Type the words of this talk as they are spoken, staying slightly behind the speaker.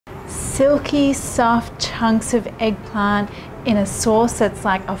silky, soft chunks of eggplant in a sauce that's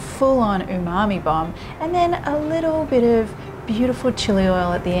like a full-on umami bomb, and then a little bit of beautiful chili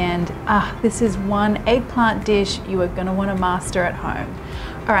oil at the end. This is one eggplant dish you are going to want to master at home.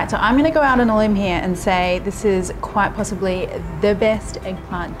 Alright, so I'm going to go out on a limb here and say this is quite possibly the best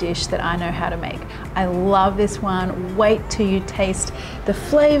eggplant dish that I know how to make. I love this one. Wait till you taste the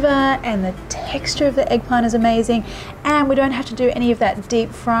flavor, and the texture of the eggplant is amazing, and we don't have to do any of that deep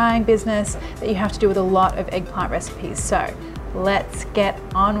frying business that you have to do with a lot of eggplant recipes. So let's get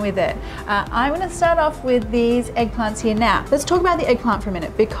on with it. I'm going to start off with these eggplants here. Now let's talk about the eggplant for a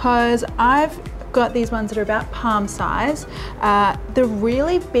minute, because I've got these ones that are about palm size. The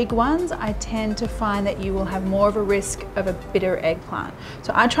really big ones, I tend to find that you will have more of a risk of a bitter eggplant.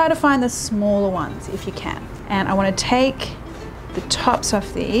 So I try to find the smaller ones if you can. And I want to take the tops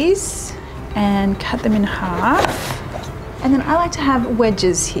off these and cut them in half. And then I like to have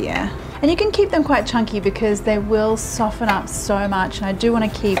wedges here. And you can keep them quite chunky because they will soften up so much, and I do want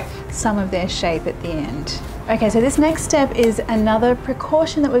to keep some of their shape at the end. Okay, so this next step is another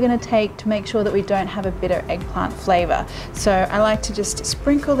precaution that we're going to take to make sure that we don't have a bitter eggplant flavor. So I like to just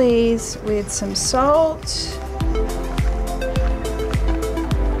sprinkle these with some salt.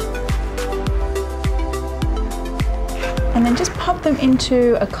 And then just pop them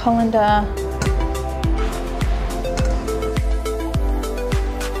into a colander.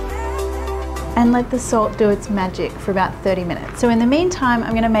 And let the salt do its magic for about 30 minutes. So in the meantime,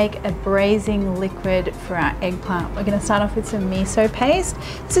 I'm going to make a braising liquid for our eggplant. We're going to start off with some miso paste.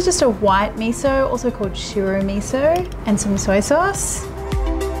 This is just a white miso, also called shiro miso, and some soy sauce,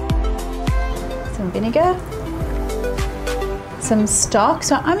 some vinegar, some stock.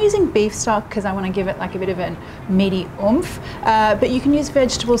 So I'm using beef stock because I want to give it like a bit of a meaty oomph, but you can use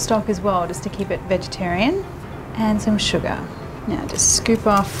vegetable stock as well, just to keep it vegetarian, and some sugar. Now just scoop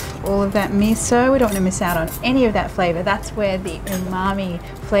off all of that miso. We don't want to miss out on any of that flavor. That's where the umami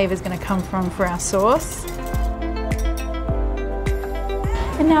flavor is going to come from for our sauce.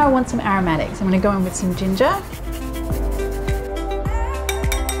 And now I want some aromatics. I'm going to go in with some ginger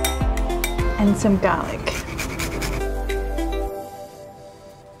and some garlic.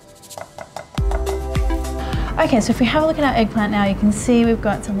 Okay, so if we have a look at our eggplant now, you can see we've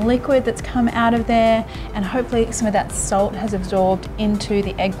got some liquid that's come out of there, and hopefully some of that salt has absorbed into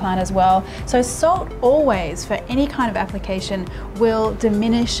the eggplant as well. So salt always, for any kind of application, will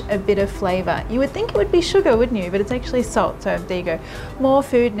diminish a bit of flavor. You would think it would be sugar, wouldn't you? But it's actually salt, so there you go. More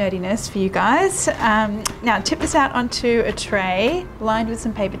food nerdiness for you guys. Now tip this out onto a tray lined with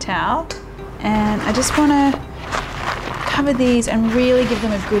some paper towel, and I just want to cover these and really give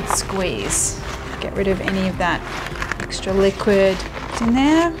them a good squeeze. Get rid of any of that extra liquid that's in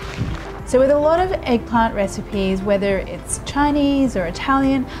there. So with a lot of eggplant recipes, whether it's Chinese or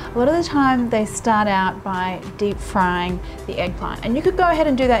Italian, a lot of the time they start out by deep frying the eggplant. And you could go ahead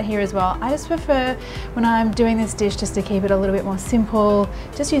and do that here as well. I just prefer, when I'm doing this dish, just to keep it a little bit more simple,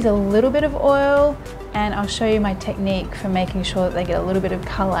 just use a little bit of oil, and I'll show you my technique for making sure that they get a little bit of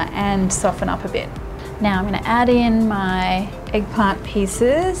color and soften up a bit. Now I'm going to add in my eggplant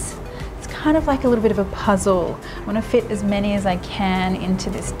pieces. Kind of like a little bit of a puzzle. I want to fit as many as I can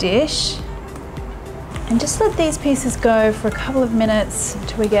into this dish, and just let these pieces go for a couple of minutes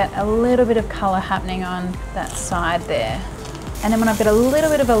until we get a little bit of color happening on that side there. And then when I've got a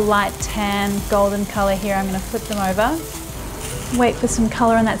little bit of a light tan golden color here, I'm going to flip them over, wait for some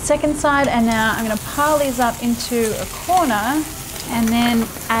color on that second side, and now I'm going to pile these up into a corner and then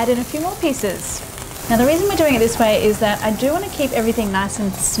add in a few more pieces. Now the reason we're doing it this way is that I do want to keep everything nice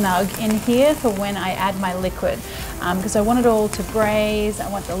and snug in here for when I add my liquid, because I want it all to braise. I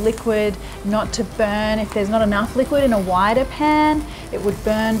want the liquid not to burn. If there's not enough liquid in a wider pan, it would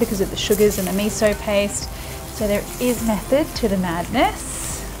burn because of the sugars and the miso paste. So there is method to the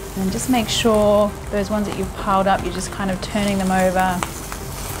madness. And just make sure those ones that you've piled up, you're just kind of turning them over.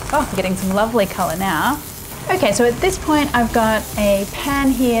 Oh, we're getting some lovely color now. Okay, so at this point I've got a pan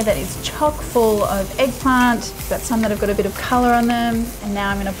here that is chock full of eggplant. I've got some that have got a bit of color on them, and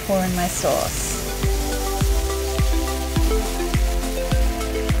now I'm going to pour in my sauce.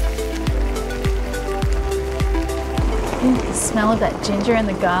 Ooh, the smell of that ginger and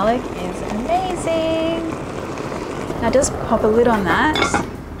the garlic is amazing. Now just pop a lid on that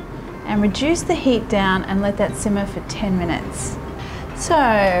and reduce the heat down and let that simmer for 10 minutes. So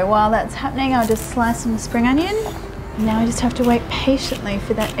while that's happening, I'll just slice some spring onion. Now I just have to wait patiently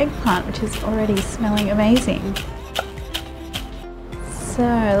for that eggplant, which is already smelling amazing. So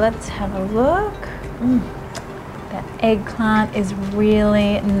let's have a look. That eggplant is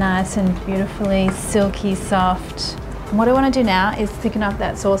really nice and beautifully silky soft. And what I want to do now is thicken up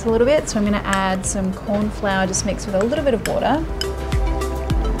that sauce a little bit. So I'm going to add some corn flour just mixed with a little bit of water.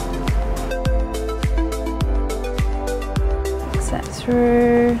 Mix that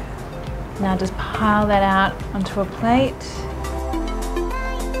through. Now just pile that out onto a plate.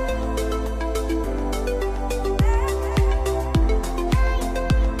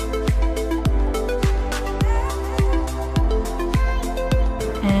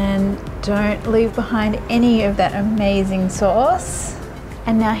 Don't leave behind any of that amazing sauce.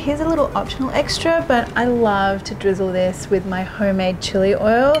 And now here's a little optional extra, but I love to drizzle this with my homemade chili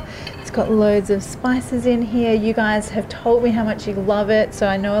oil. It's got loads of spices in here. You guys have told me how much you love it, so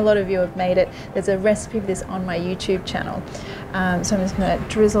I know a lot of you have made it. There's a recipe for this on my YouTube channel. So I'm just gonna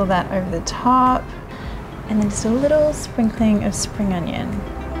drizzle that over the top, and then just a little sprinkling of spring onion.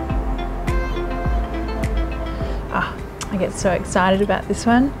 Ah, I get so excited about this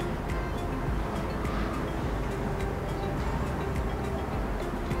one.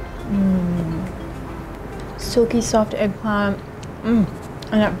 Silky soft eggplant, and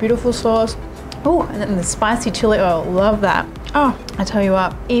that beautiful sauce. Oh, and then the spicy chili oil, love that. Oh, I tell you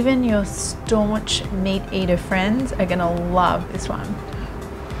what, even your staunch meat eater friends are gonna love this one.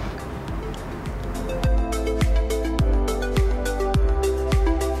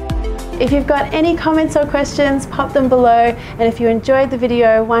 If you've got any comments or questions, pop them below. And if you enjoyed the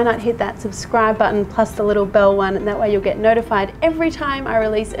video, why not hit that subscribe button plus the little bell one, and that way you'll get notified every time I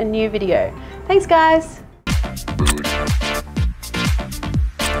release a new video. Thanks guys.